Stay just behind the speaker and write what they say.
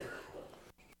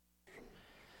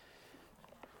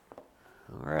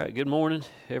right, good morning,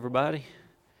 everybody.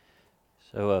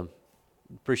 So,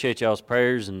 appreciate y'all's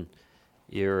prayers and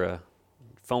your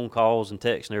phone calls and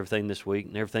texts and everything this week.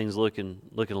 And everything's looking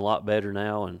a lot better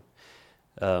now. And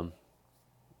I'll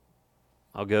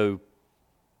go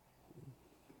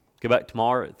back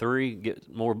tomorrow at 3.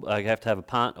 Get more. I have to have a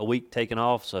pint a week taken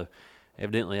off. So,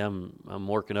 evidently, I'm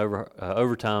working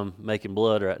overtime making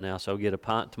blood right now. So I'll get a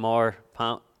pint tomorrow.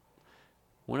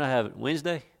 When I have it,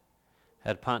 Wednesday.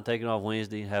 Had a pint taken off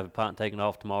Wednesday, have a pint taken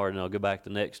off tomorrow, and I'll go back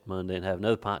the next Monday and have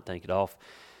another pint taken off,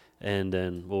 and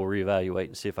then we'll reevaluate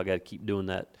and see if I got to keep doing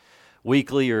that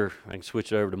weekly or I can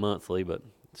switch it over to monthly. But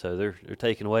so they're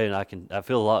taken away, and I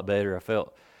feel a lot better. I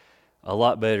felt a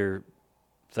lot better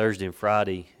Thursday and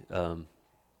Friday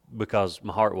because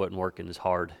my heart wasn't working as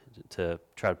hard to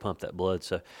try to pump that blood.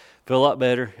 So I feel a lot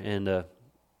better, and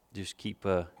just keep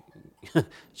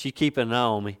she's keeping an eye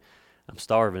on me. I'm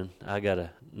starving. I got a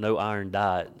no iron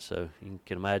diet, so you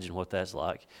can imagine what that's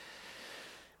like.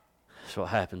 That's what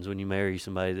happens when you marry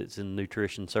somebody that's in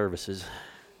nutrition services.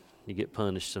 You get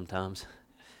punished sometimes.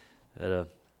 But,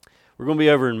 we're going to be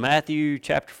over in Matthew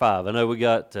chapter 5. I know we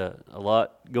got a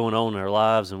lot going on in our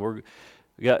lives, and we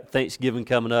got Thanksgiving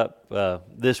coming up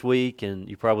this week, and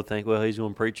you probably think, well, he's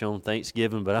going to preach on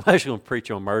Thanksgiving, but I'm actually going to preach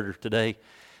on murder today.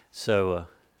 So,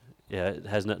 yeah, it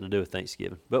has nothing to do with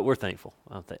Thanksgiving, but we're thankful.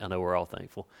 I know we're all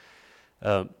thankful.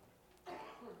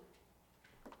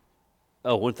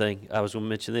 One thing, I was going to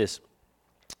mention this.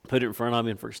 Put it in front of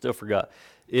me and still forgot.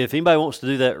 If anybody wants to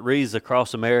do that Wreaths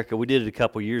Across America, we did it a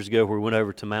couple years ago where we went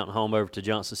over to Mountain Home, over to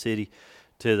Johnson City,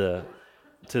 to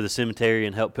the cemetery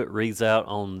and helped put wreaths out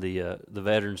on the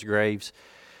veterans' graves.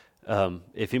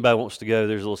 If anybody wants to go,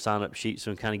 there's a little sign-up sheet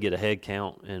so we can kind of get a head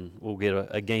count, and we'll get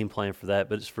a game plan for that.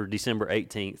 But it's for December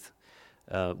 18th.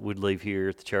 We'd leave here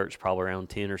at the church probably around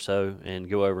 10 or so and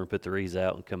go over and put the wreaths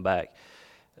out and come back.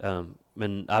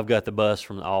 And I've got the bus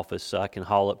from the office, so I can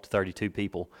haul up to 32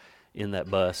 people in that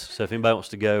bus. So if anybody wants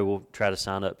to go, we'll try to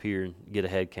sign up here and get a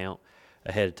head count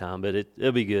ahead of time. But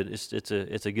it'll be good. It's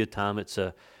a good time. It's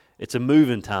a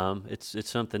moving time. It's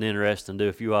something interesting to do.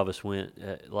 A few of us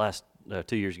went last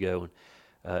 2 years ago,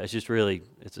 and it's just really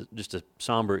just a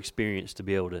somber experience to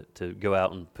be able to go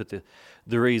out and put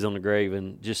the wreaths on the grave.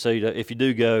 And just so you know, if you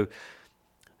do go,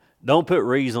 don't put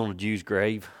wreaths on a Jew's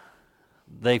grave.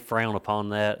 They frown upon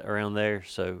that around there.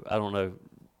 So I don't know.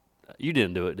 You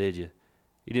didn't do it, did you?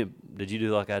 You didn't? Did you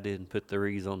do like I did and put the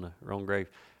wreaths on the wrong grave?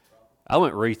 I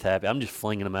went wreath happy. I'm just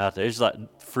flinging them out there. It's like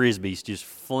frisbees, just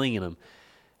flinging them.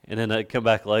 And then I'd come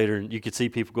back later, and you could see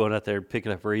people going out there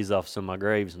picking up wreaths off some of my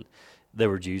graves, and they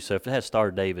were Jews. So if it has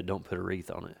Star David, don't put a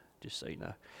wreath on it, just so you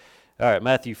know. All right,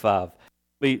 Matthew 5.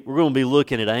 We're going to be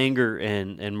looking at anger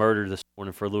and murder this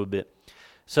morning for a little bit.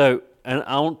 So, and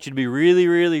I want you to be really,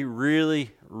 really,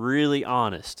 really, really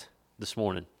honest this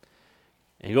morning.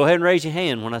 And go ahead and raise your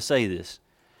hand when I say this.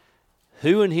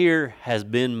 Who in here has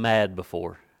been mad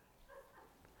before?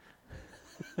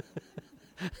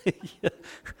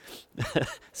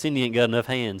 Cindy ain't got enough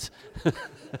hands.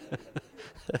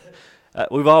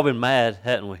 We've all been mad,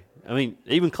 haven't we? I mean,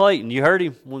 even Clayton, you heard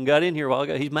him when he got in here a while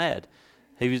ago. He's mad.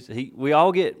 We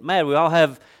all get mad.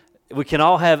 We can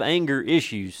all have anger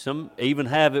issues. Some even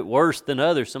have it worse than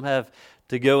others. Some have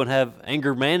to go and have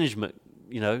anger management.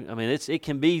 You know, I mean, it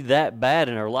can be that bad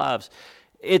in our lives.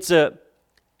 It's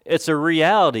a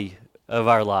reality of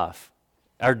our life,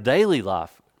 our daily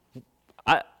life.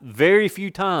 Very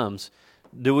few times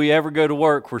do we ever go to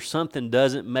work where something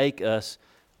doesn't make us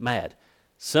mad.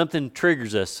 Something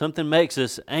triggers us. Something makes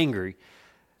us angry.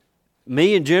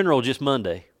 Me in general, just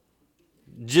Monday.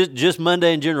 Just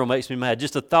Monday in general makes me mad.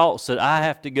 Just the thoughts that I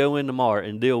have to go in tomorrow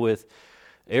and deal with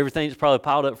everything that's probably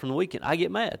piled up from the weekend. I get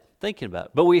mad thinking about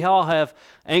it. But we all have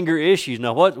anger issues.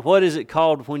 Now, what is it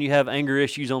called when you have anger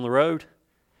issues on the road?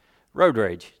 Road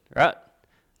rage, right?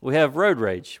 We have road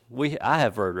rage. I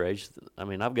have road rage. I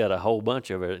mean, I've got a whole bunch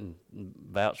of it and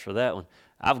vouch for that one.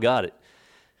 I've got it.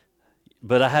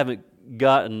 But I haven't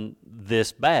gotten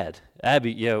this bad.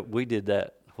 Abby, we did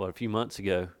that, a few months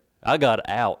ago. I got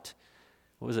out.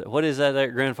 What was it? What is that at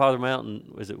Grandfather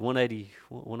Mountain? Was it 180,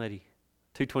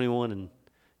 221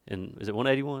 and is it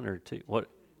 181 or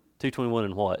 221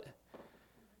 and what?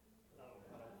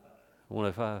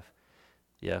 105.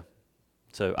 Yeah.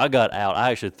 So I got out.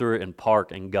 I actually threw it in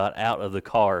park and got out of the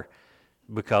car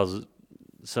because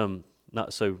some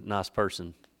not so nice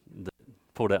person that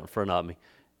pulled out in front of me.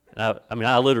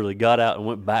 I literally got out and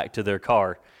went back to their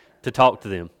car to talk to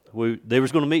them. They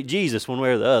was going to meet Jesus one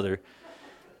way or the other.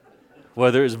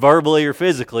 Whether it's verbally or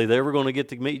physically, they were going to get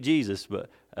to meet Jesus. But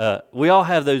we all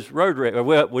have those road rage.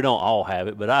 We don't all have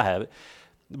it, but I have it.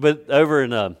 But over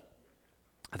in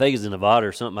I think it's in Nevada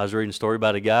or something. I was reading a story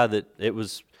about a guy that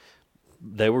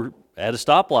they were at a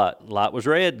stoplight. Light was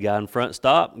red. Guy in front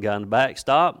stopped. Guy in the back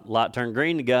stopped. Light turned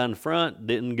green. The guy in front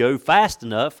didn't go fast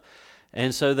enough,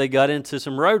 and so they got into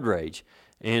some road rage.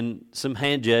 And some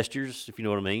hand gestures, if you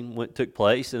know what I mean, took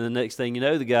place. And the next thing you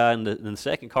know, the guy in the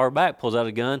second car back pulls out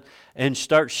a gun and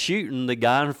starts shooting the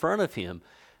guy in front of him.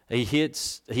 He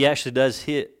actually does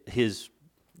hit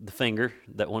the finger,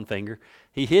 that one finger.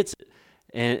 He hits it.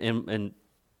 And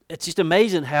it's just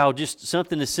amazing how just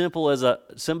something as simple as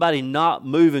somebody not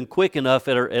moving quick enough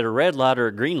at a red light or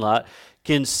a green light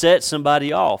can set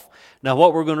somebody off. Now,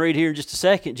 what we're going to read here in just a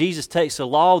second, Jesus takes a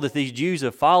law that these Jews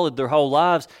have followed their whole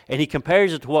lives, and he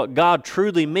compares it to what God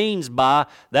truly means by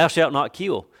 "thou shalt not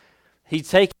kill." He's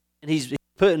taking, he's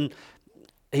putting,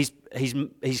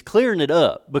 he's clearing it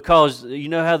up, because you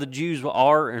know how the Jews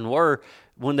are and were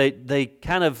when they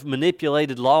kind of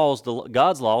manipulated laws,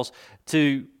 God's laws,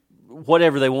 to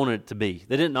whatever they wanted it to be.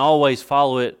 They didn't always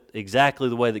follow it exactly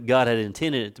the way that God had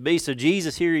intended it to be. So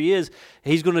Jesus, here he is,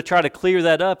 he's going to try to clear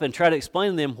that up and try to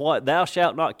explain to them what "thou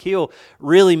shalt not kill"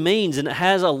 really means. And it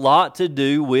has a lot to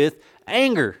do with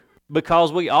anger,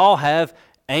 because we all have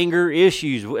anger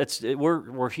issues.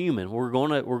 We're human. We're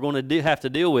going to have to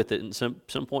deal with it in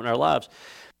some point in our lives.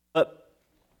 But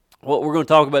what we're going to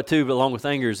talk about too, along with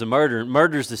anger, is the murder.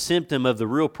 Murder is the symptom of the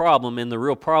real problem, and the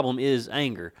real problem is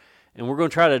anger. And we're going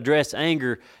to try to address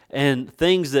anger and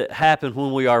things that happen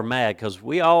when we are mad, because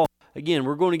we all, again,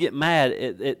 we're going to get mad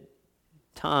at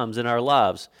times in our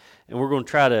lives. And we're going to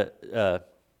try to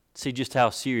see just how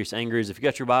serious anger is. If you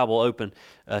got your Bible open,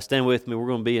 stand with me. We're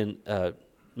going to be in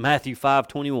Matthew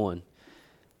 5:21.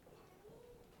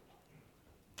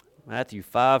 Matthew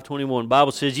 5:21. The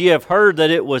Bible says, "Ye have heard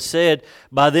that it was said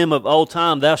by them of old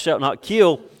time, Thou shalt not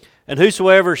kill, and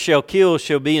whosoever shall kill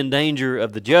shall be in danger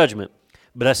of the judgment.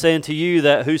 But I say unto you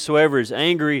that whosoever is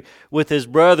angry with his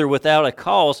brother without a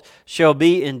cause shall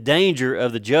be in danger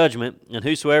of the judgment. And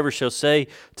whosoever shall say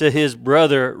to his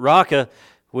brother, Raca,"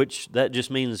 which that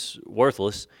just means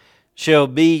worthless, "shall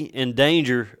be in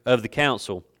danger of the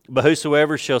council. But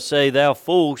whosoever shall say, Thou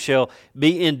fool, shall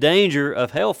be in danger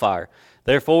of hellfire.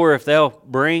 Therefore, if thou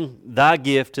bring thy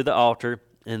gift to the altar,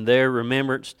 and there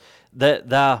rememberest that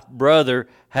thy brother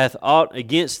hath aught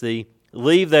against thee,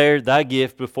 leave there thy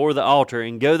gift before the altar,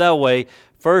 and go thy way.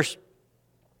 First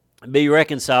be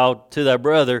reconciled to thy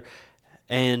brother,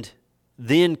 and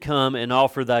then come and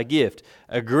offer thy gift.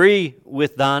 Agree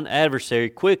with thine adversary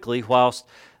quickly whilst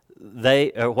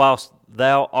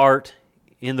thou art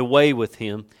in the way with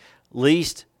him,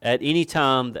 lest at any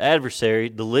time the adversary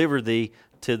deliver thee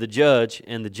to the judge,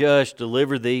 and the judge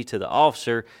deliver thee to the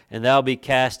officer, and thou be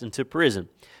cast into prison.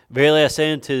 Verily I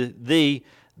say unto thee,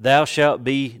 Thou shalt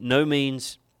by no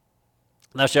means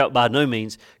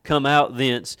come out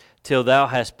thence till thou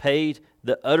hast paid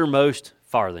the uttermost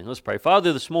farthing." Let's pray.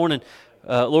 Father, this morning,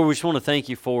 Lord, we just want to thank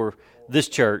you for this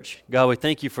church. God, we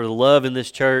thank you for the love in this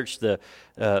church, the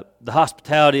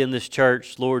hospitality in this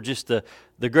church. Lord, just the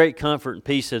great comfort and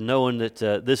peace of knowing that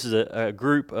this is a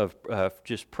group of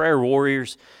just prayer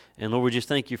warriors. And Lord, we just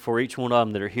thank you for each one of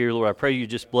them that are here. Lord, I pray you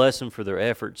just bless them for their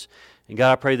efforts. And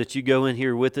God, I pray that you go in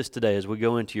here with us today as we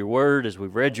go into your word, as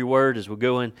we've read your word, as we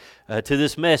go in to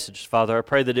this message. Father, I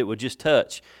pray that it would just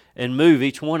touch and move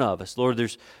each one of us. Lord,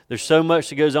 there's so much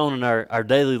that goes on in our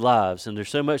daily lives, and there's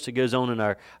so much that goes on in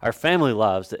our family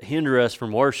lives that hinder us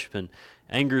from worshiping.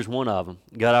 Anger is one of them.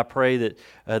 God, I pray that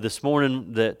this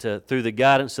morning that through the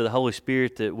guidance of the Holy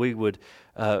Spirit that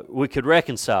we could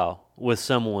reconcile with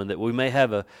someone that we may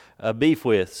have a beef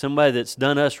with, somebody that's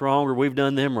done us wrong or we've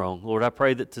done them wrong. Lord, I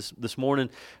pray that this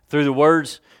morning through the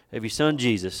words of your Son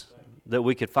Jesus that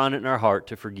we could find it in our heart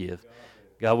to forgive.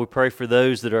 God, we pray for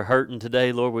those that are hurting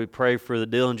today. Lord, we pray for the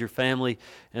Dillinger family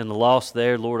and the loss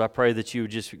there. Lord, I pray that you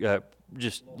would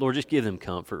just give them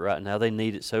comfort right now. They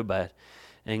need it so bad.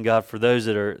 And God, for those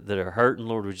that are hurting,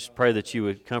 Lord, we just pray that you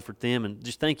would comfort them. And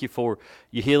just thank you for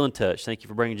your healing touch. Thank you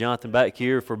for bringing Jonathan back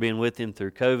here, for being with him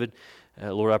through COVID.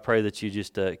 Lord, I pray that you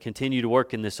just continue to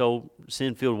work in this old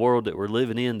sin-filled world that we're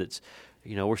living in. That's,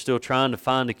 we're still trying to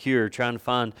find a cure, trying to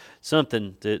find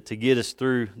something to get us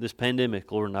through this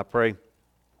pandemic, Lord. And I pray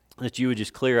that you would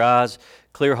just clear eyes,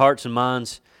 clear hearts and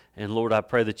minds. And Lord, I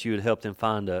pray that you would help them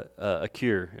find a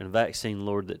cure and a vaccine,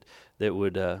 Lord, that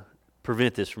would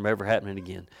prevent this from ever happening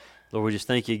again. Lord, we just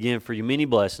thank you again for your many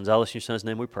blessings. All this in your Son's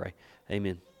name we pray.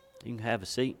 Amen. You can have a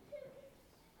seat.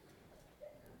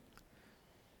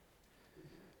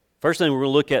 First thing we're going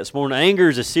to look at this morning, anger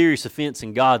is a serious offense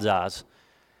in God's eyes.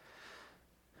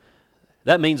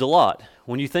 That means a lot.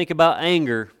 When you think about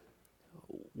anger,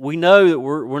 we know that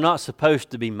we're not supposed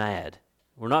to be mad.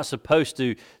 We're not supposed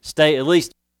to stay, at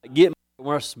least get mad.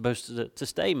 We're not supposed to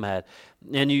stay mad.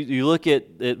 And you look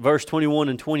at verse 21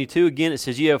 and 22 again. It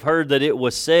says, "You have heard that it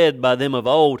was said by them of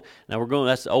old." Now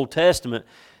that's the Old Testament.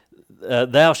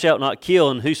 "Thou shalt not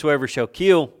kill, and whosoever shall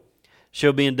kill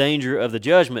shall be in danger of the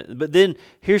judgment." But then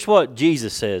here's what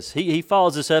Jesus says. He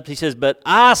follows this up. He says, "But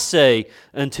I say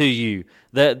unto you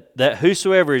that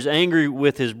whosoever is angry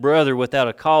with his brother without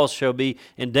a cause shall be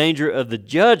in danger of the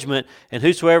judgment, and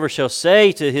whosoever shall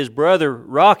say to his brother,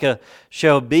 Raca,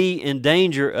 shall be in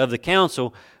danger of the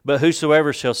council, but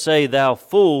whosoever shall say, Thou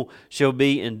fool, shall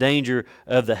be in danger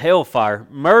of the hellfire."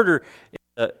 Murder,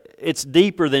 it's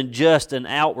deeper than just an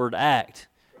outward act.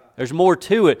 There's more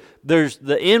to it. There's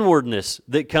the inwardness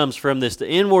that comes from this, the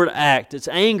inward act. It's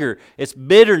anger, it's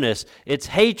bitterness, it's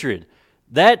hatred.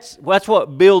 That's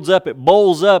what builds up. It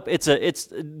boils up. It's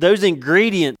those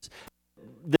ingredients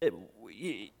that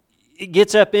it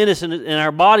gets up in us, and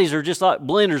our bodies are just like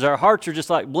blenders. Our hearts are just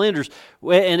like blenders,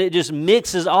 and it just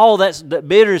mixes all that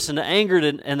bitterness and the anger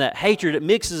and that hatred. It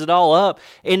mixes it all up,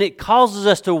 and it causes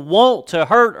us to want to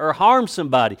hurt or harm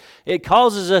somebody. It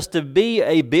causes us to be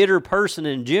a bitter person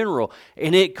in general,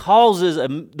 and it causes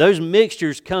those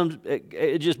mixtures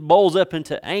it just boils up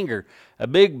into anger, a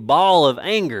big ball of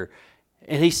anger.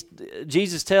 And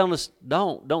Jesus telling us,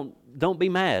 don't be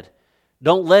mad.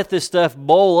 Don't let this stuff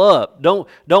boil up.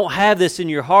 Don't have this in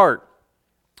your heart.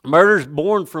 Murder's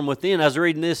born from within. I was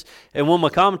reading this in one of my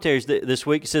commentaries this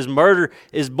week. It says murder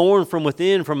is born from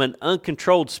within, from an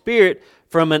uncontrolled spirit,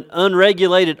 from an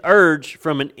unregulated urge,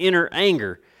 from an inner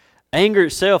anger. Anger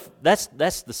itself, that's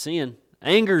the sin.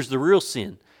 Anger is the real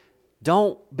sin.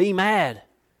 Don't be mad.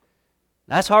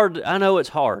 That's hard. I know it's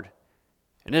hard.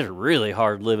 And it's really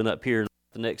hard living up here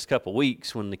the next couple of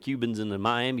weeks when the Cubans and the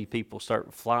Miami people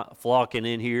start flocking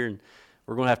in here, and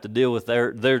we're going to have to deal with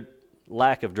their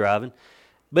lack of driving.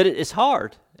 But it's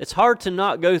hard. It's hard to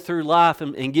not go through life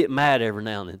and get mad every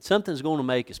now and then. Something's going to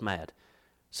make us mad.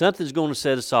 Something's going to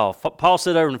set us off. Paul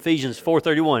said over in Ephesians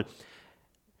 4:31,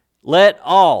 "Let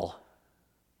all,"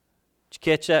 did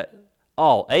you catch that?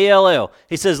 All, A-L-L.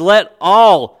 He says, "Let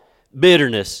all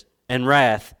bitterness and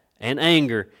wrath and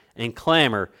anger and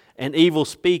clamor and evil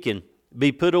speaking be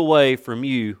put away from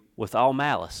you with all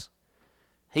malice."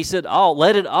 He said,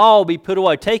 let it all be put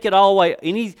away. Take it all away.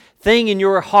 Anything in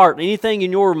your heart, anything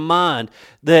in your mind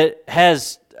that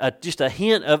has just a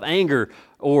hint of anger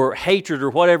or hatred or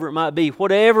whatever it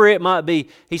might be,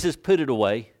 he says, put it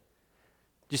away.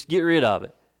 Just get rid of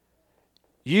it.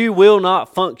 You will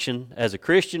not function as a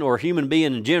Christian or a human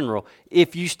being in general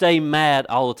if you stay mad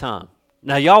all the time.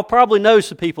 Now, y'all probably know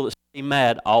some people that stay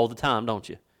mad all the time, don't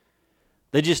you?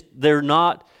 They're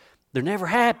never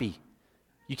happy.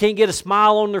 You can't get a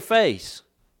smile on their face.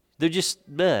 They're just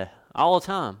all the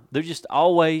time. They're just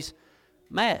always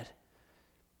mad.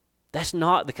 That's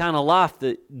not the kind of life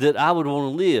that I would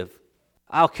want to live.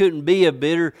 I couldn't be a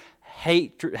bitter,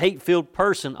 hate-filled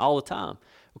person all the time,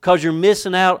 because you're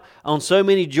missing out on so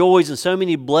many joys and so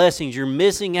many blessings. You're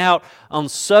missing out on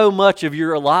so much of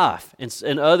your life and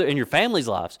your family's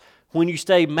lives when you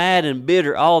stay mad and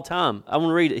bitter all the time. I want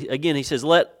to read it again. He says,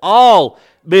 "Let all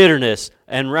bitterness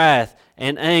and wrath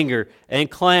and anger and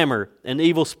clamor and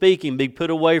evil speaking be put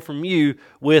away from you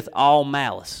with all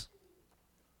malice."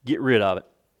 Get rid of it.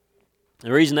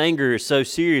 The reason anger is so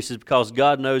serious is because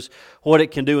God knows what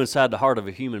it can do inside the heart of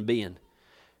a human being.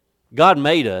 God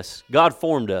made us. God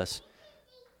formed us.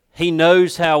 He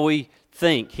knows how we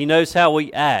think. He knows how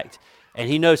we act. And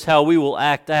He knows how we will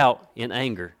act out in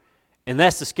anger. And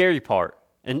that's the scary part.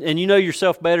 And you know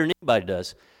yourself better than anybody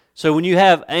does. So when you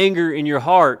have anger in your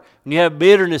heart, when you have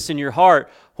bitterness in your heart,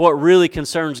 what really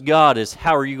concerns God is,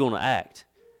 how are you going to act?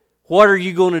 What are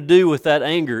you going to do with that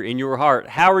anger in your heart?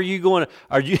 How are you going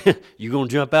to, you going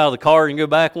to jump out of the car and go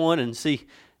back one and see,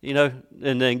 and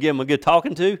then give them a good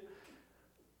talking to?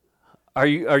 Are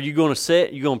you going to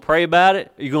sit, you going to pray about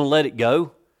it? Are you going to let it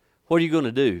go? What are you going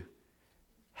to do?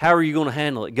 How are you going to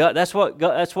handle it? That's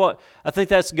what I think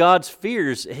that's God's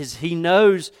fears, is He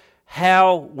knows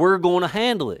how we're going to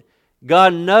handle it.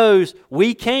 God knows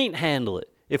we can't handle it.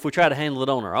 If we try to handle it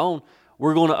on our own,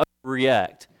 we're going to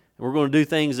overreact. We're going to do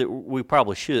things that we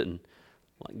probably shouldn't,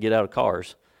 like get out of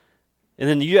cars. And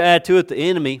then you add to it the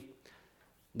enemy,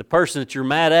 the person that you're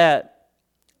mad at,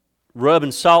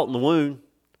 rubbing salt in the wound.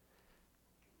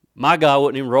 My guy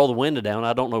wouldn't even roll the window down.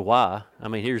 I don't know why. I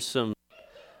mean, here's some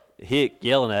hick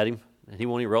yelling at him, and he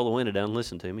won't even roll the window down and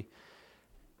listen to me.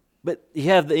 But you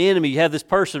have the enemy, you have this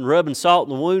person rubbing salt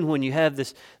in the wound when you have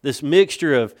this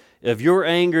mixture of your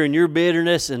anger and your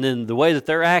bitterness, and then the way that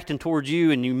they're acting towards you,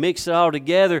 and you mix it all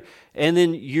together, and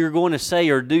then you're going to say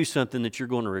or do something that you're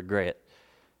going to regret.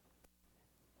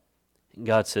 And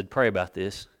God said, pray about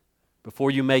this.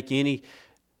 before you make any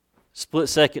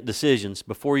split-second decisions,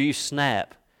 before you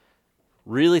snap,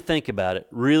 really think about it,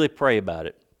 really pray about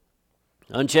it.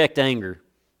 Unchecked anger,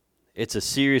 it's a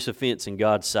serious offense in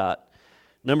God's sight.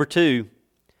 Number 2,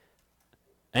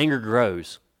 anger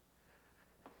grows.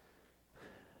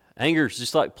 Anger is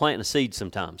just like planting a seed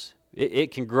sometimes.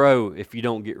 It can grow if you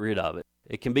don't get rid of it.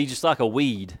 It can be just like a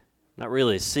weed, not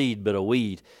really a seed, but a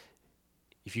weed.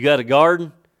 If you got a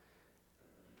garden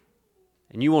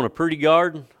and you want a pretty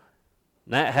garden,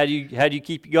 how do you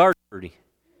keep your garden pretty?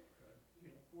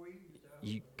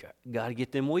 You got to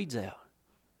get them weeds out.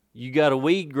 You got a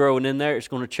weed growing in there, it's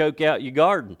going to choke out your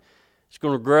garden. It's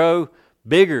going to grow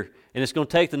bigger, and it's going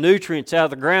to take the nutrients out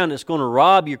of the ground. It's going to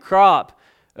rob your crop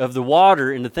of the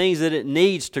water and the things that it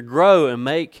needs to grow and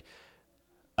make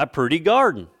a pretty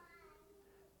garden.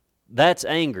 That's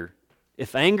anger.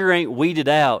 If anger ain't weeded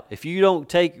out, if you don't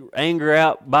take anger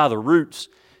out by the roots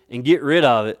and get rid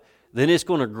of it, then it's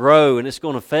going to grow and it's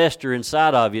going to fester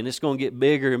inside of you, and it's going to get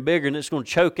bigger and bigger, and it's going to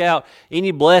choke out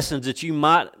any blessings that you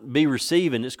might be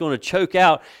receiving. It's going to choke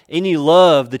out any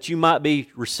love that you might be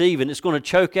receiving. It's going to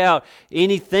choke out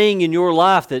anything in your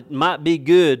life that might be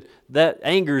good. That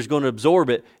anger is going to absorb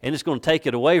it, and it's going to take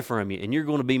it away from you, and you're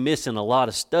going to be missing a lot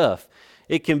of stuff.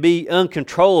 It can be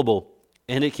uncontrollable,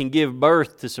 and it can give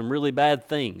birth to some really bad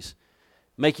things,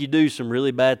 make you do some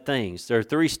really bad things. There are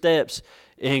 3 steps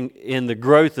in the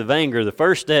growth of anger. The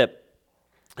first step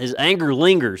is anger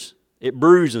lingers. It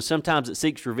brews, and sometimes it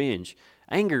seeks revenge.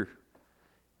 Anger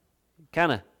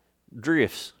kind of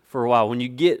drifts for a while. When you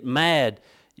get mad,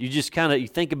 you just you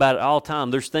think about it all the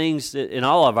time. There's things in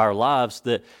all of our lives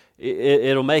that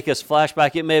it'll make us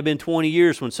flashback. It may have been 20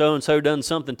 years when so-and-so done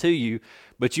something to you,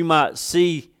 but you might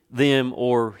see them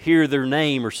or hear their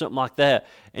name or something like that,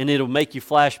 and it'll make you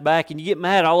flash back, and you get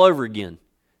mad all over again.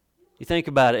 You think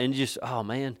about it and just, oh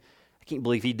man, I can't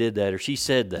believe he did that or she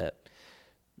said that.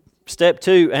 Step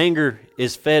 2, anger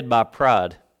is fed by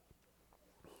pride.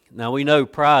 Now we know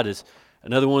pride is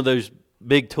another one of those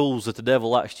big tools that the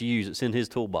devil likes to use. It's in his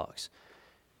toolbox.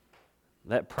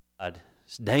 That pride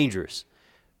is dangerous.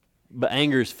 But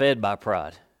anger is fed by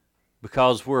pride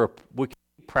because we can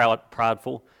be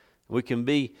prideful. We can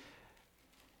be,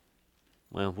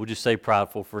 well, we'll just say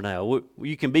prideful for now.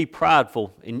 You can be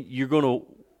prideful, and you're going to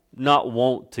not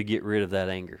want to get rid of that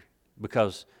anger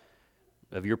because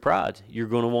of your pride. You're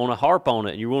going to want to harp on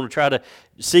it, and you want to try to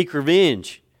seek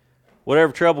revenge.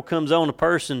 Whatever trouble comes on a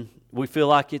person, we feel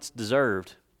like it's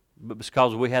deserved. But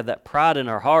because we have that pride in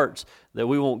our hearts that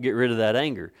we won't get rid of that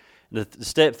anger. The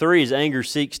step 3 is anger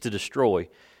seeks to destroy.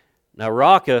 Now,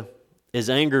 raka is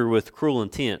anger with cruel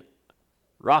intent.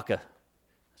 Raka,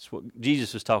 that's what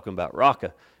Jesus was talking about.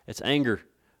 Raka, it's anger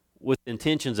with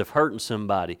intentions of hurting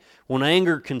somebody. When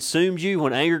anger consumes you,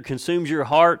 when anger consumes your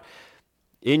heart,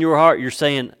 in your heart you're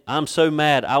saying, I'm so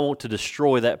mad I want to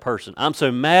destroy that person. I'm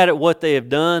so mad at what they have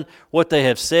done, what they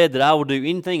have said, that I will do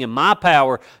anything in my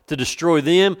power to destroy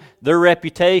them, their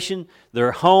reputation,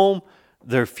 their home,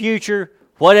 their future,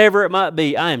 whatever it might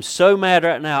be. I am so mad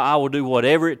right now I will do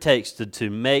whatever it takes to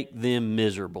make them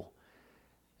miserable.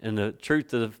 And the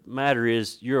truth of the matter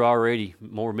is you're already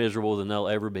more miserable than they'll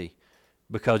ever be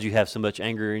because you have so much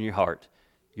anger in your heart.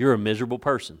 You're a miserable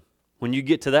person. When you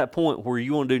get to that point where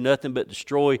you want to do nothing but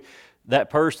destroy that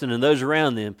person and those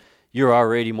around them, you're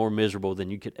already more miserable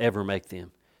than you could ever make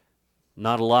them.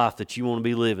 Not a life that you want to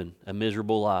be living, a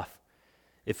miserable life.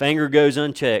 If anger goes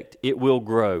unchecked, it will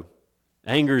grow.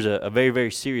 Anger is a very,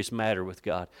 very serious matter with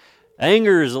God.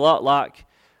 Anger is a lot like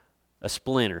a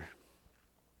splinter.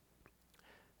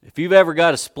 If you've ever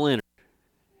got a splinter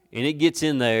and it gets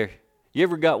in there, you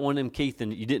ever got one of them, Keith,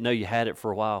 and you didn't know you had it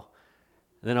for a while?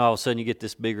 And then all of a sudden you get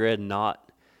this big red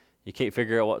knot. You can't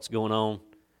figure out what's going on.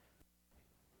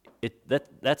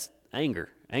 That's anger.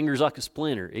 Anger is like a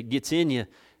splinter. It gets in you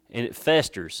and it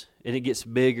festers and it gets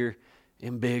bigger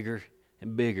and bigger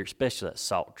and bigger, especially that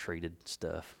salt-treated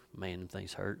stuff. Man, them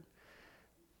things hurt.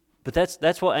 But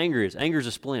that's what anger is. Anger is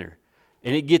a splinter.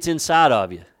 And it gets inside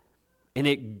of you. And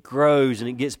it grows and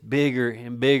it gets bigger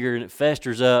and bigger and it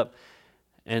festers up.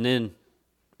 And then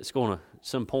it's going to, at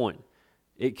some point,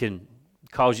 it can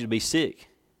cause you to be sick.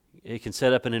 It can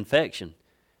set up an infection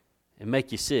and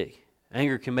make you sick.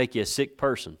 Anger can make you a sick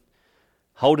person.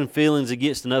 Holding feelings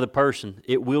against another person,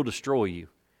 it will destroy you.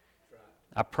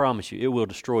 I promise you, it will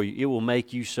destroy you. It will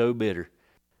make you so bitter.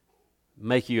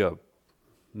 Make you a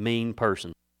mean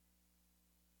person.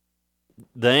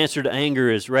 The answer to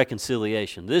anger is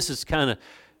reconciliation. This is the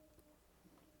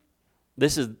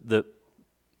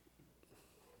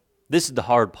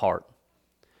hard part,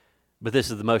 but this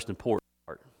is the most important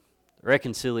part.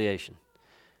 Reconciliation.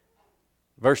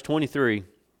 Verse 23,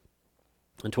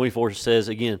 And 24 says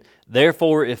again,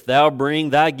 therefore, if thou bring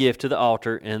thy gift to the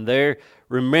altar, and there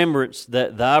remembrance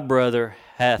that thy brother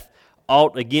hath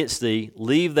aught against thee,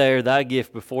 leave there thy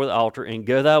gift before the altar, and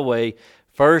go thy way.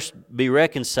 First be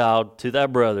reconciled to thy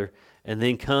brother, and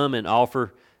then come and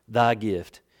offer thy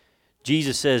gift.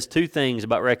 Jesus says two things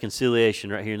about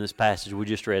reconciliation right here in this passage we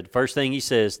just read. First thing he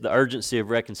says, the urgency of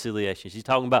reconciliation. He's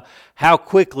talking about how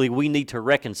quickly we need to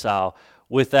reconcile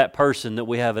with that person that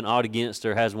we have an ought against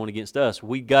or has one against us.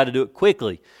 We've got to do it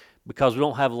quickly because we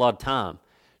don't have a lot of time.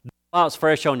 While it's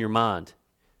fresh on your mind,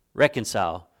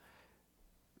 reconcile.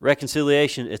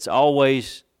 Reconciliation, it's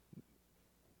always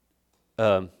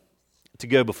to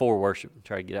go before worship.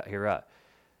 Try to get out here right.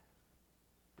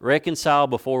 Reconcile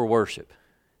before worship.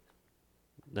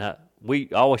 Now, we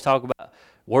always talk about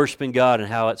worshiping God and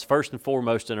how it's first and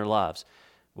foremost in our lives.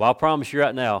 Well, I promise you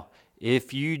right now,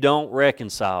 if you don't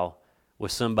reconcile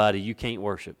with somebody, you can't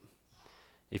worship.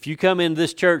 If you come into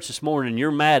this church this morning and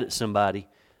you're mad at somebody,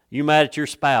 you're mad at your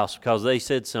spouse because they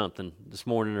said something this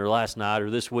morning or last night or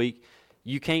this week,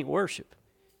 you can't worship.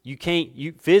 You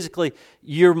can't, physically,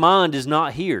 your mind is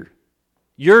not here.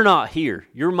 You're not here.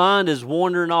 Your mind is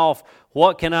wandering off,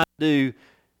 what can I do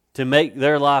to make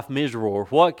their life miserable? Or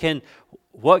what can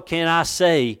I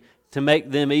say to make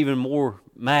them even more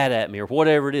mad at me, or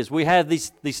whatever it is? We have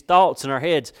these thoughts in our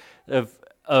heads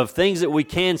of things that we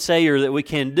can say or that we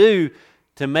can do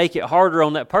to make it harder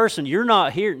on that person. You're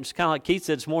not hearing, it's kind of like Keith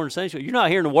said this morning, you're not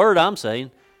hearing the word I'm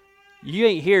saying. You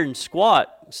ain't hearing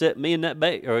squat except me and that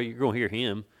baby, or you're going to hear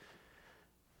him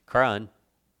crying.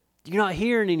 You're not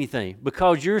hearing anything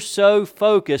because you're so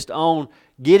focused on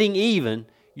getting even.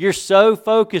 You're so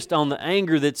focused on the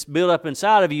anger that's built up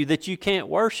inside of you that you can't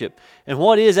worship. And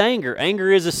what is anger?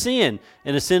 Anger is a sin,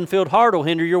 and a sin-filled heart will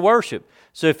hinder your worship.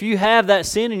 So if you have that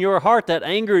sin in your heart, that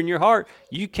anger in your heart,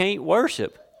 you can't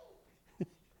worship.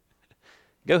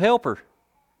 Go help her.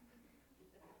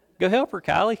 Go help her,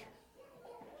 Kylie.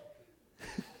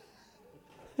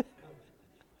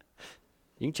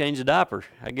 You can change the diaper.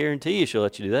 I guarantee you she'll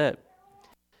let you do that.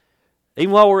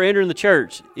 Even while we're entering the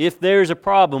church, if there's a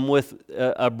problem with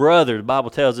a brother, the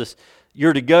Bible tells us,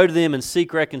 you're to go to them and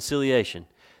seek reconciliation.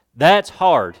 That's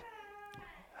hard.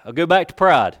 I'll go back to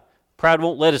pride. Pride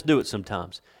won't let us do it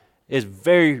sometimes. It's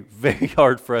very, very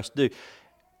hard for us to do.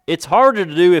 It's harder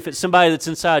to do if it's somebody that's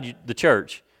inside the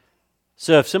church.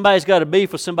 So if somebody's got a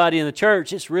beef with somebody in the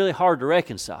church, it's really hard to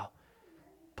reconcile.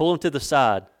 Pull them to the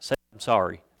side. Say, I'm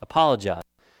sorry. Apologize.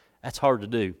 That's hard to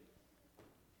do.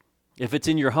 If it's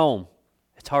in your home,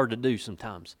 it's hard to do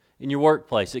sometimes. In your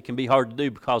workplace, it can be hard to do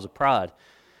because of pride.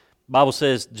 The Bible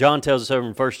says, John tells us over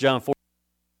in 1 John 4,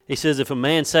 he says, if a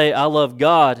man say, I love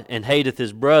God, and hateth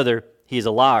his brother, he is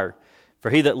a liar.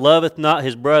 For he that loveth not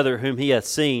his brother whom he hath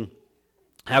seen,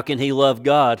 how can he love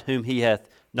God whom he hath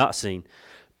not seen?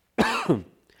 And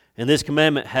this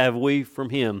commandment have we from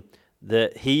him,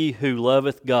 that he who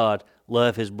loveth God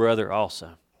love his brother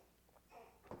also.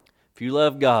 If you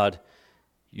love God,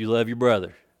 you love your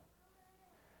brother.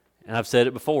 And I've said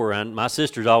it before, and my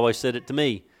sister's always said it to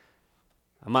me.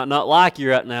 I might not like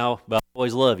you right now, but I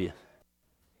always love you.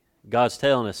 God's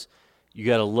telling us,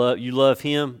 you love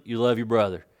him, you love your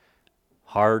brother.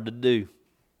 Hard to do.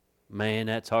 Man,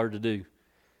 that's hard to do.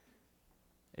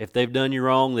 If they've done you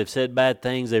wrong, they've said bad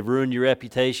things, they've ruined your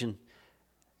reputation,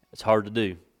 it's hard to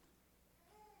do.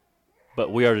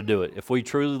 But we are to do it. If we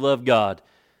truly love God,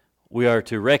 we are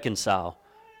to reconcile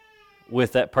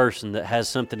with that person that has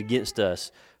something against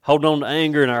us. Holding on to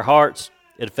anger in our hearts,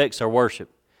 it affects our worship.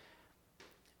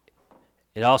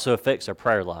 It also affects our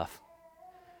prayer life.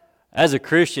 As a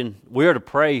Christian, we are to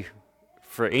pray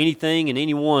for anything and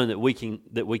anyone that we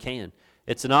can.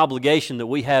 It's an obligation that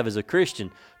we have as a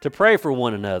Christian to pray for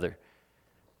one another.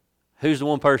 Who's the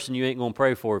one person you ain't going to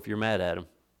pray for if you're mad at them?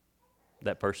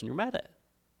 That person you're mad at.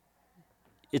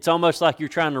 It's almost like you're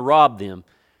trying to rob them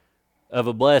of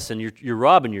a blessing. You're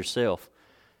robbing yourself.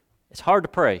 It's hard to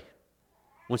pray.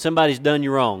 When somebody's done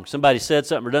you wrong, somebody said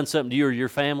something or done something to you or your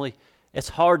family, it's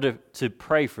hard to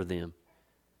pray for them.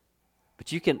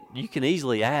 But you can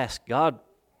easily ask God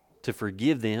to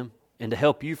forgive them and to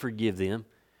help you forgive them.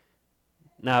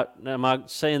 Now, am I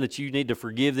saying that you need to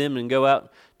forgive them and go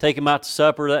out, take them out to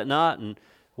supper that night and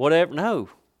whatever? No.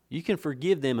 You can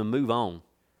forgive them and move on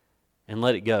and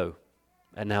let it go.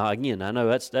 And now, again, I know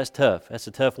that's tough. That's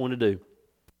a tough one to do.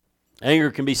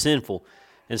 Anger can be sinful.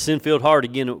 And sin-filled heart,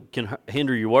 again, can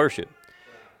hinder your worship.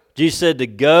 Jesus said to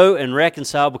go and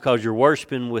reconcile because you're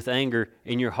worshiping with anger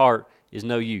in your heart is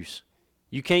no use.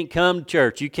 You can't come to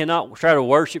church. You cannot try to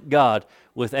worship God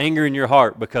with anger in your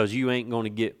heart because you ain't going to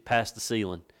get past the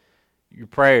ceiling. Your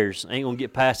prayers ain't going to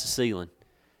get past the ceiling.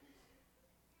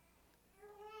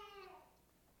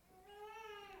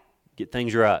 Get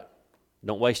things right.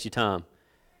 Don't waste your time.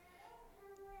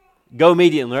 Go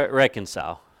immediately and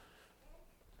reconcile.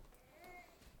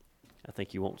 I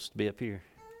think he wants to be up here.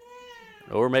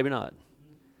 Or maybe not.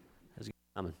 That's good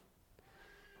timing.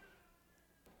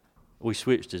 We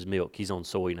switched his milk. He's on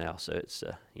soy now, so it's,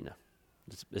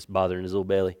 it's bothering his little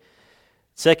belly.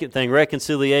 Second thing,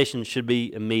 reconciliation should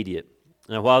be immediate.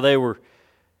 Now, while they were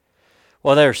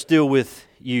still with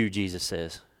you, Jesus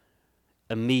says,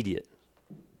 immediate.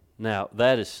 Now,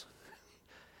 that is,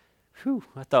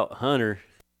 I thought Hunter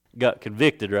got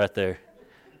convicted right there.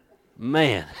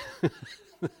 Man.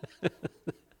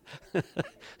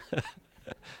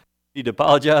 Need to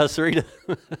apologize, Sarita.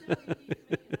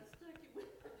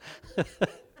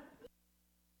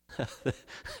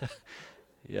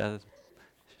 Yeah,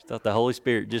 she thought the Holy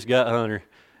Spirit just got Hunter.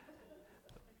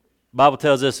 Bible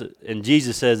tells us, and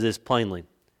Jesus says this plainly,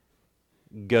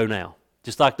 go now.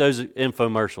 Just like those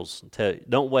infomercials tell you,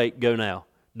 don't wait, go now.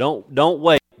 Don't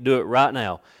wait, do it right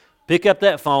now. Pick up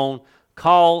that phone,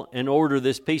 call and order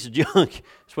this piece of junk.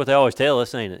 That's what they always tell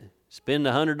us, ain't it? Spend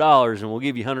 $100 and we'll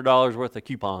give you $100 worth of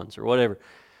coupons or whatever.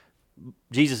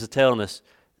 Jesus is telling us,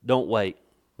 don't wait.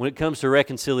 When it comes to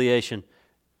reconciliation,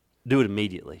 do it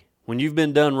immediately. When you've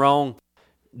been done wrong,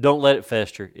 don't let it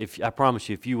fester. I promise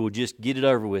you, if you will just get it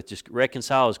over with, just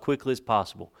reconcile as quickly as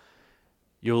possible,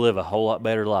 you'll live a whole lot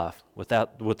better life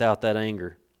without that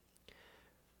anger.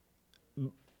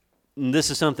 And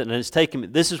this is something that it's taken me,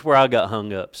 this is where I got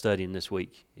hung up studying this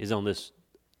week, is on this,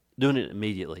 doing it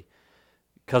immediately.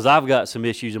 Because I've got some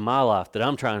issues in my life that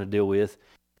I'm trying to deal with,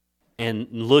 and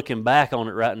looking back on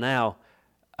it right now,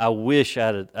 I wish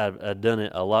I'd done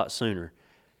it a lot sooner,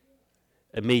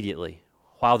 immediately,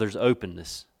 while there's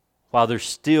openness, while there's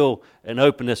still an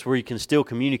openness where you can still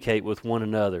communicate with one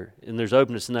another, and there's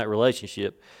openness in that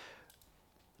relationship.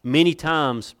 Many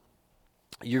times,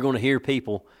 you're going to hear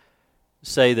people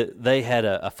say that they had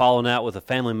a falling out with a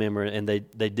family member and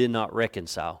they did not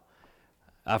reconcile.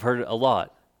 I've heard it a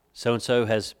lot. So-and-so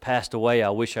has passed away. I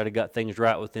wish I'd have got things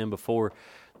right with them before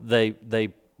they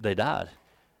died.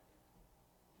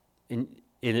 And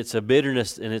it's a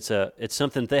bitterness, and it's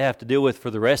something they have to deal with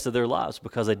for the rest of their lives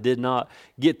because they did not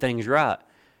get things right.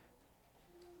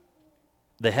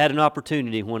 They had an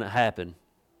opportunity when it happened,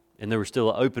 and there was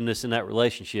still an openness in that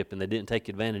relationship, and they didn't take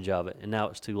advantage of it, and now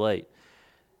it's too late.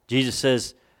 Jesus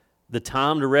says the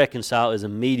time to reconcile is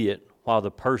immediate while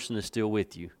the person is still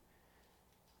with you.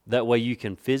 That way you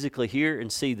can physically hear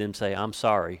and see them say, I'm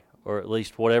sorry, or at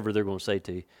least whatever they're going to say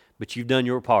to you. But you've done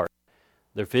your part.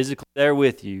 They're physically there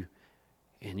with you,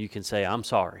 and you can say, I'm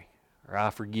sorry, or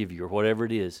I forgive you, or whatever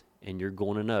it is, and you're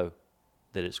going to know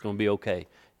that it's going to be okay.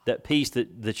 That peace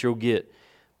that you'll get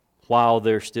while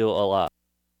they're still alive.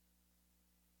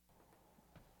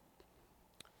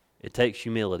 It takes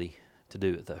humility to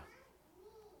do it, though.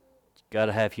 You've got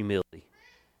to have humility.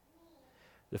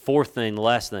 The fourth thing, the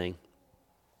last thing,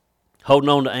 holding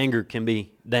on to anger can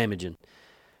be damaging.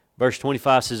 Verse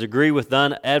 25 says, agree with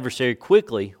thine adversary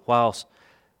quickly whilst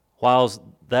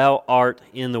thou art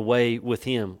in the way with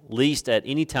him, lest at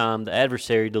any time the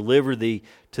adversary deliver thee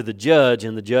to the judge,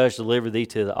 and the judge deliver thee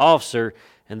to the officer,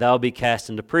 and thou be cast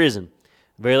into prison.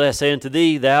 Verily I say unto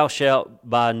thee, thou shalt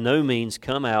by no means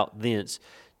come out thence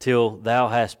till thou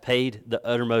hast paid the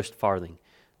uttermost farthing.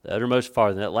 The uttermost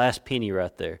farthing, that last penny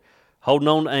right there. Holding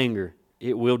on to anger,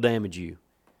 it will damage you.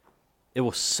 It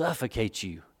will suffocate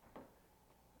you.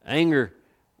 Anger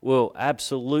will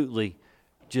absolutely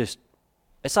just,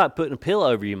 it's like putting a pillow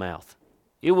over your mouth.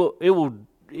 It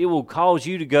will cause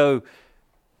you to go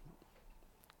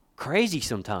crazy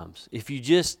sometimes if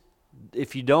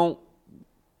you don't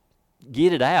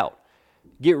get it out,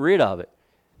 get rid of it.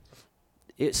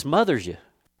 It smothers you.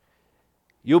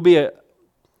 You'll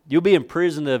be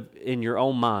imprisoned in your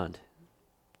own mind.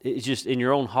 It's just in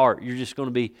your own heart. You're just going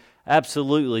to be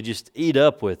absolutely just eat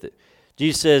up with it.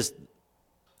 Jesus says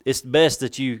it's best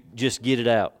that you just get it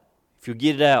out. If you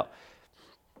get it out,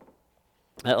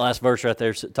 that last verse right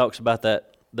there talks about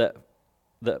that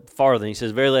farthing. He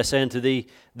says, verily I say unto thee,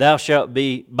 thou shalt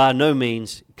be by no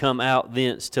means come out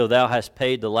thence till thou hast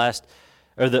paid the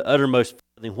uttermost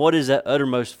farthing. What is that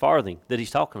uttermost farthing that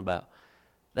he's talking about?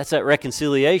 That's that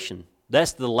reconciliation.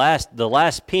 That's the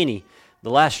last penny, the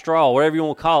last straw, whatever you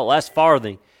want to call it, last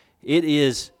farthing. It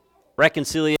is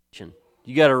reconciliation.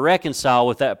 You got to reconcile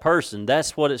with that person.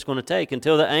 That's what it's going to take.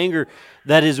 Until the anger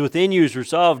that is within you is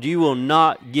resolved, you will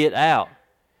not get out.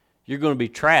 You're going to be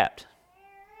trapped.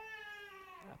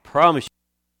 I promise you,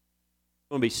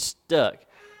 you're going to be stuck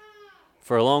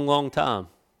for a long, long time.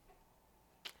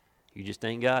 You just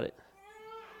ain't got it.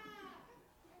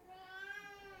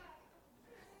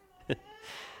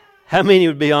 How many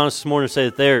would be honest this morning and say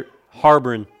that they're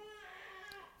harboring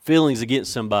feelings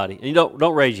against somebody? And you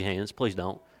don't raise your hands. Please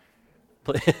don't.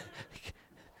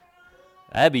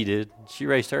 Abby did. She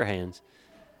raised her hands.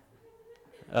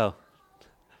 Oh.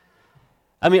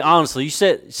 I mean, honestly, you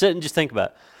sit and just think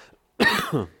about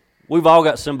it. We've all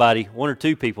got somebody, one or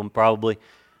two people probably,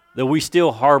 that we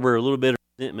still harbor a little bit of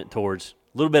resentment towards,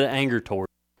 a little bit of anger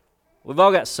towards. We've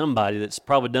all got somebody that's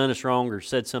probably done us wrong or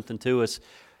said something to us.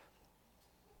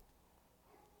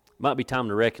 Might be time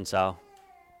to reconcile.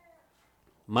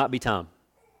 Might be time.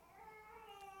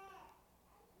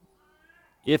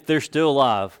 If they're still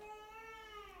alive,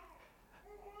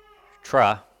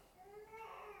 try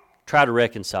to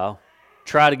reconcile.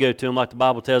 Try to go to them like the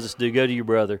Bible tells us to do. Go to your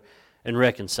brother and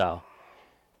reconcile.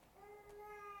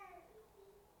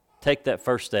 Take that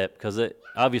first step, because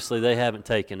obviously they haven't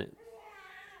taken it.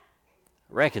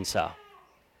 Reconcile.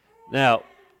 Now,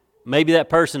 maybe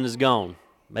that person is gone.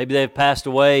 Maybe they've passed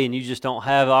away and you just don't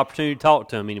have the opportunity to talk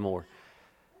to them anymore.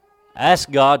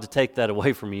 Ask God to take that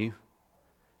away from you.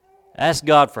 Ask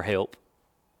God for help.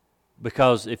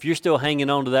 Because if you're still hanging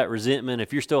on to that resentment,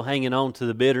 if you're still hanging on to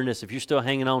the bitterness, if you're still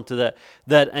hanging on to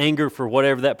that anger for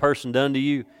whatever that person done to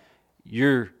you,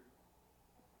 you're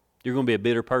going to be a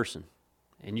bitter person.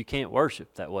 And you can't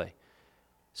worship that way.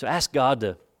 So ask God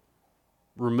to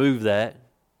remove that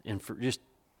and just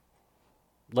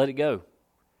let it go.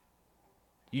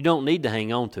 You don't need to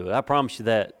hang on to it. I promise you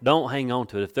that. Don't hang on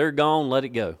to it. If they're gone, let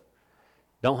it go.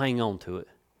 Don't hang on to it.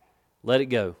 Let it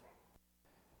go.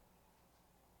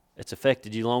 It's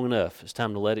affected you long enough. It's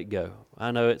time to let it go.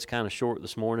 I know it's kind of short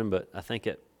this morning, but I think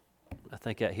that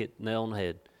hit the nail on the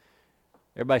head.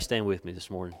 Everybody stand with me this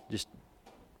morning, just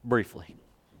briefly.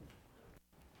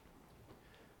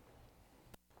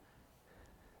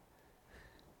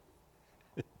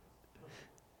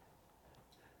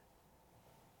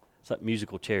 It's like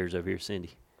musical chairs over here,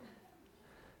 Cindy.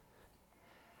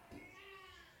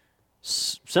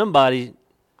 Somebody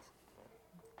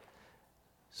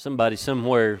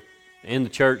somewhere in the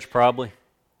church probably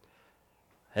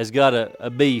has got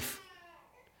a beef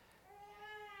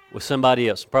with somebody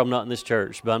else. Probably not in this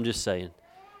church, but I'm just saying.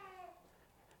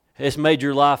 It's made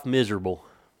your life miserable.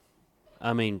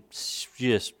 I mean,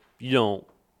 just you don't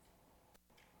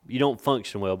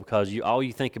function well because all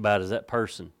you think about is that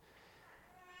person.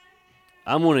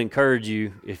 I'm going to encourage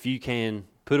you, if you can,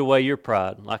 put away your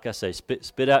pride. Like I say,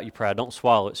 spit out your pride. Don't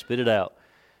swallow it. Spit it out.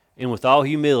 And with all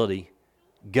humility,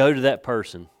 go to that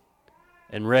person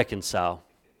and reconcile.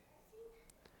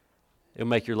 It'll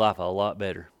make your life a lot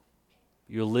better.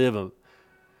 You'll live a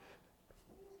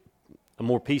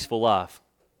more peaceful life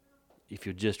if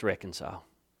you just reconcile.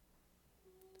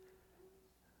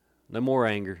 No more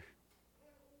anger.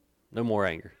 No more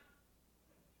anger.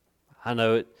 I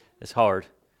know it's hard.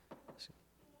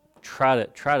 Try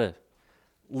to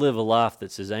live a life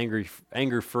that's as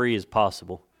anger-free as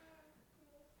possible.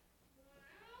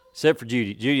 Except for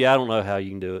Judy. Judy, I don't know how you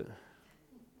can do it.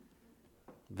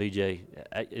 VJ,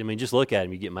 I mean, just look at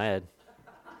him, you get mad.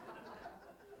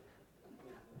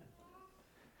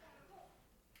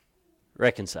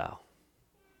 Reconcile.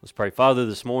 Let's pray. Father,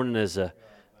 this morning as a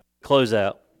close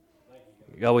out,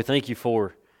 God, we thank you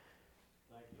for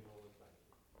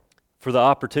the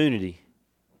opportunity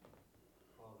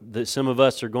that some of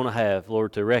us are going to have,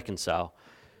 Lord, to reconcile.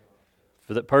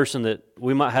 For that person that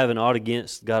we might have an ought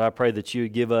against, God, I pray that you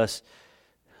would give us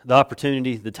the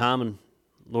opportunity, the time, and,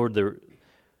 Lord, the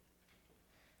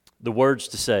words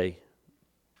to say,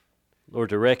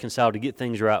 Lord, to reconcile, to get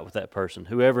things right with that person.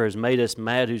 Whoever has made us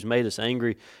mad, who's made us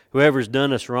angry, whoever has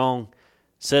done us wrong,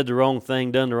 said the wrong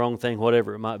thing, done the wrong thing,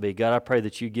 whatever it might be. God, I pray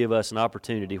that you give us an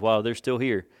opportunity while they're still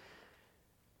here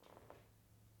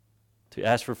to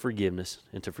ask for forgiveness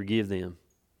and to forgive them.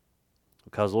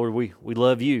 Because, Lord, we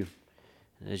love you.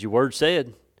 And as your word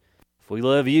said, if we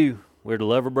love you, we're to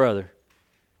love our brother.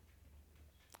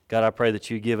 God, I pray that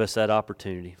you give us that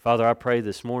opportunity. Father, I pray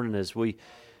this morning as we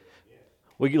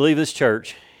leave this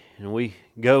church and we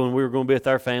go and we're going to be with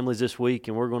our families this week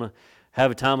and we're going to have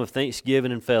a time of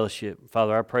thanksgiving and fellowship.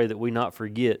 Father, I pray that we not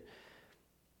forget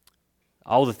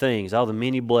all the things, all the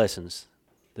many blessings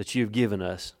that you've given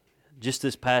us just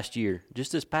this past year,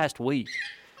 just this past week.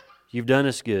 You've done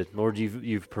us good. Lord,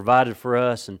 you've provided for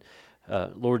us, and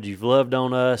Lord, you've loved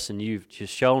on us, and you've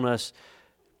shown us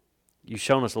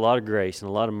a lot of grace and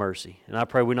a lot of mercy. And I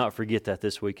pray we not forget that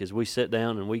this week as we sit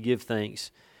down and we give thanks.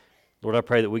 Lord, I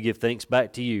pray that we give thanks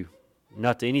back to you,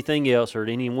 not to anything else or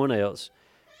to anyone else,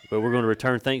 but we're going to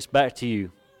return thanks back to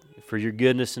you for your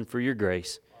goodness and for your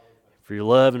grace, for your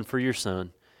love and for your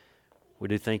Son. We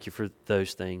do thank you for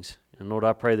those things. And Lord,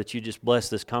 I pray that you just bless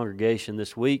this congregation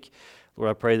this week. Lord,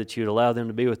 I pray that you would allow them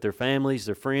to be with their families,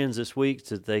 their friends this week,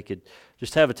 so that they could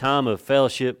just have a time of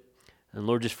fellowship. And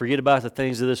Lord, just forget about the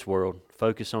things of this world.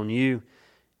 Focus on you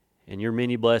and your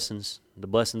many blessings, the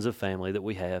blessings of family that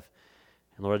we have.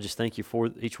 And Lord, I just thank you for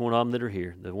each one of them that are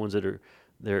here, the ones that are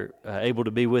able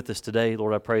to be with us today.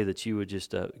 Lord, I pray that you would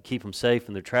just keep them safe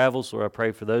in their travels. Lord, I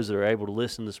pray for those that are able to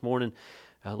listen this morning.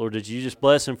 Lord, that you just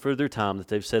bless them for their time that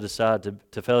they've set aside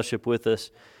to fellowship with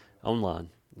us online.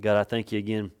 God, I thank you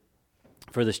again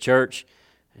for this church.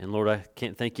 And Lord, I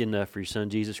can't thank you enough for your Son,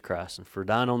 Jesus Christ, and for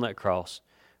dying on that cross,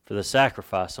 for the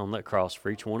sacrifice on that cross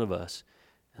for each one of us.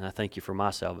 And I thank you for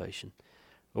my salvation.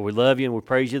 Lord, we love you and we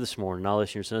praise you this morning. All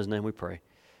this in your Son's name we pray.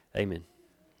 Amen.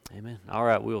 Amen. All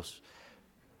right, I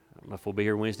don't know if we'll be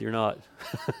here Wednesday or not.